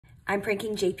I'm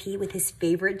pranking JP with his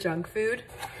favorite junk food,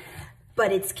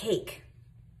 but it's cake.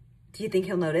 Do you think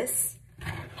he'll notice?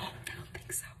 I don't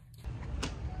think so.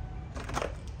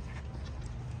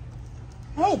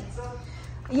 Hey.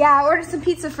 Yeah, I ordered some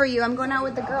pizza for you. I'm going out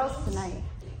with the girls tonight.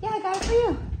 Yeah, I got it for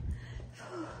you.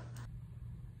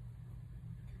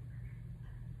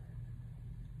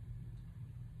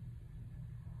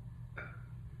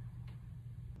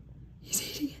 He's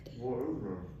eating it.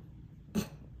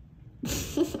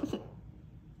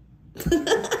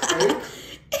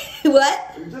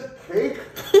 What? Is this cake?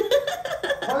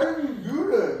 How did you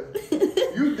do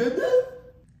that? You did that?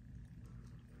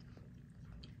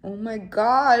 Oh my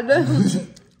God.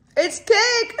 It's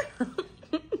cake!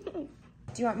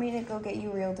 Do you want me to go get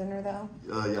you real dinner though?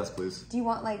 Yes, please. Do you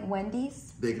want like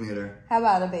Wendy's? Baconator. How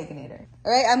about a Baconator?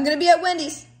 All right, I'm gonna be at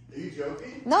Wendy's. Are you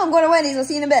joking? No, I'm going to Wendy's. I'll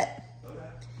see you in a bit. Okay.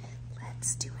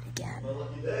 Let's do it again. My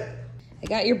lucky day. I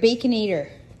got your Baconator.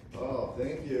 Oh,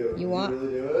 thank you. You want?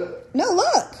 Did you really do it? No,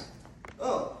 look.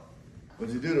 Oh.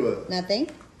 What'd you do to it? Nothing.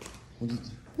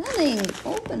 Nothing.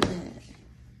 Open it.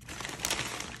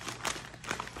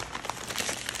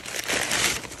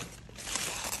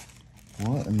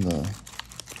 What in the...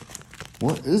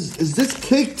 What is this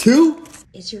cake too?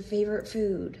 It's your favorite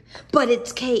food, but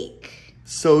it's cake.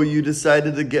 So you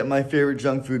decided to get my favorite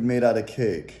junk food made out of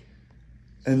cake.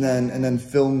 And then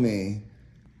film me.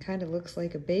 Kind of looks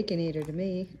like a Baconator to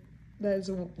me.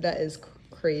 That is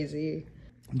crazy.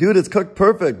 Dude, it's cooked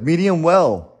perfect. Medium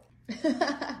well.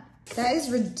 That is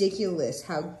ridiculous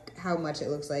how much it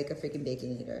looks like a freaking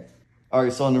Baconator.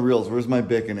 Alright, so on the reels, where's my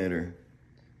Baconator?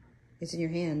 It's in your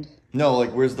hand. No,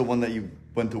 like where's the one that you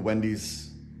went to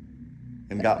Wendy's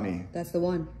and got me? That's the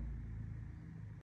one.